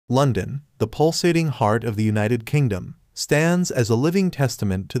London, the pulsating heart of the United Kingdom, stands as a living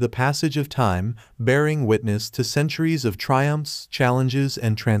testament to the passage of time, bearing witness to centuries of triumphs, challenges,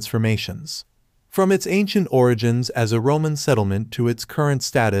 and transformations. From its ancient origins as a Roman settlement to its current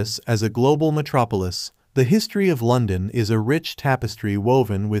status as a global metropolis, the history of London is a rich tapestry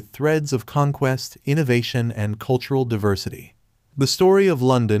woven with threads of conquest, innovation, and cultural diversity. The story of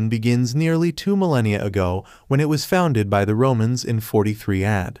London begins nearly 2 millennia ago when it was founded by the Romans in 43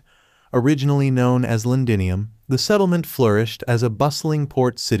 AD. Originally known as Londinium, the settlement flourished as a bustling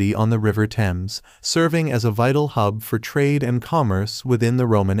port city on the River Thames, serving as a vital hub for trade and commerce within the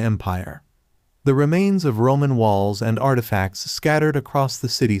Roman Empire. The remains of Roman walls and artifacts scattered across the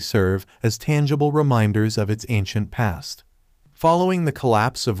city serve as tangible reminders of its ancient past. Following the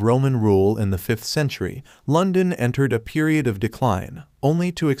collapse of Roman rule in the 5th century, London entered a period of decline,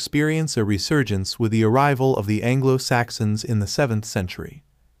 only to experience a resurgence with the arrival of the Anglo-Saxons in the 7th century.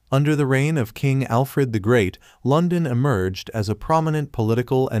 Under the reign of King Alfred the Great, London emerged as a prominent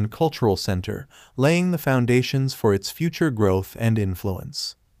political and cultural center, laying the foundations for its future growth and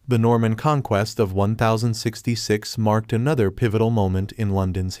influence. The Norman conquest of 1066 marked another pivotal moment in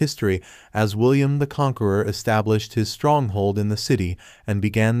London's history as William the Conqueror established his stronghold in the city and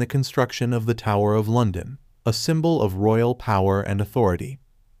began the construction of the Tower of London, a symbol of royal power and authority.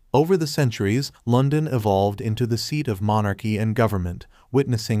 Over the centuries, London evolved into the seat of monarchy and government,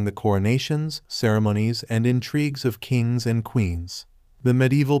 witnessing the coronations, ceremonies, and intrigues of kings and queens. The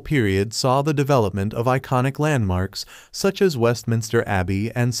medieval period saw the development of iconic landmarks such as Westminster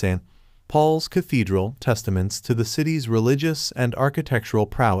Abbey and St. Paul's Cathedral, testaments to the city's religious and architectural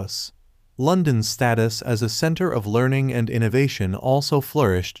prowess. London's status as a center of learning and innovation also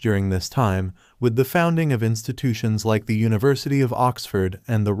flourished during this time, with the founding of institutions like the University of Oxford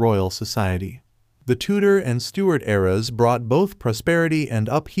and the Royal Society. The Tudor and Stuart eras brought both prosperity and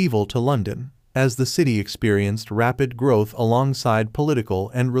upheaval to London, as the city experienced rapid growth alongside political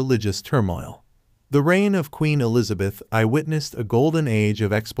and religious turmoil. The reign of Queen Elizabeth I witnessed a golden age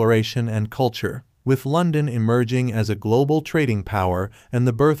of exploration and culture, with London emerging as a global trading power and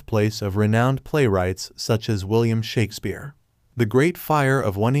the birthplace of renowned playwrights such as William Shakespeare. The Great Fire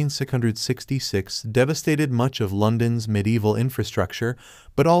of 1666 devastated much of London's medieval infrastructure,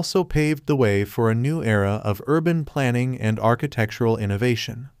 but also paved the way for a new era of urban planning and architectural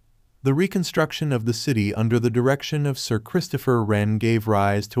innovation. The reconstruction of the city under the direction of Sir Christopher Wren gave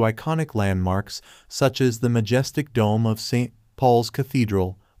rise to iconic landmarks such as the majestic dome of St. Paul's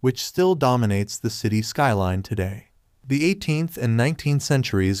Cathedral, which still dominates the city skyline today. The 18th and 19th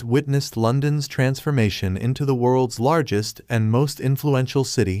centuries witnessed London's transformation into the world's largest and most influential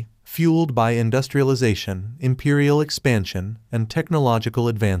city, fueled by industrialization, imperial expansion, and technological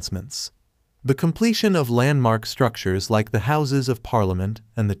advancements. The completion of landmark structures like the Houses of Parliament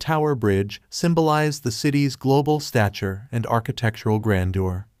and the Tower Bridge symbolized the city's global stature and architectural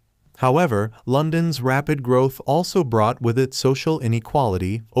grandeur. However, London's rapid growth also brought with it social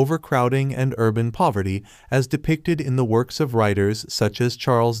inequality, overcrowding, and urban poverty, as depicted in the works of writers such as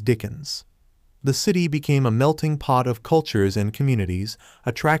Charles Dickens. The city became a melting pot of cultures and communities,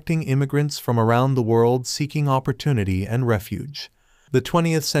 attracting immigrants from around the world seeking opportunity and refuge. The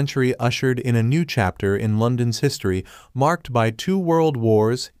 20th century ushered in a new chapter in London's history, marked by 2 world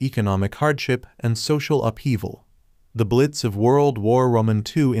wars, economic hardship, and social upheaval. The Blitz of World War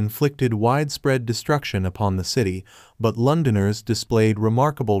II inflicted widespread destruction upon the city, but Londoners displayed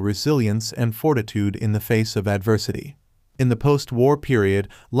remarkable resilience and fortitude in the face of adversity. In the post-war period,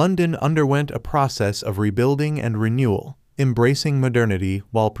 London underwent a process of rebuilding and renewal, embracing modernity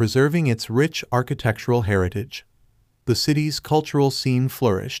while preserving its rich architectural heritage. The city's cultural scene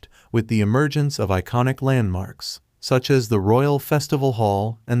flourished, with the emergence of iconic landmarks, such as the Royal Festival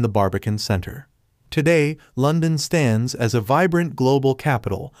Hall and the Barbican Centre. Today, London stands as a vibrant global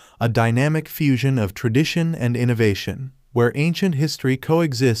capital, a dynamic fusion of tradition and innovation, where ancient history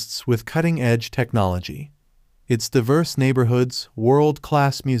coexists with cutting-edge technology. Its diverse neighborhoods,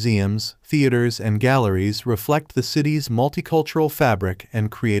 world-class museums, theaters, and galleries reflect the city's multicultural fabric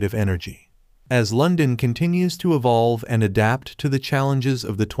and creative energy. As London continues to evolve and adapt to the challenges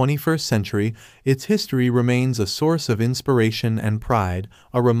of the 21st century, its history remains a source of inspiration and pride,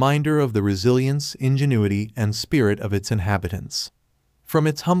 a reminder of the resilience, ingenuity, and spirit of its inhabitants. From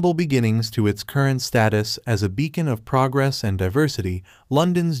its humble beginnings to its current status as a beacon of progress and diversity,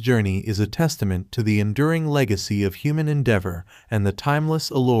 London's journey is a testament to the enduring legacy of human endeavor and the timeless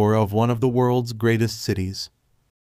allure of one of the world's greatest cities.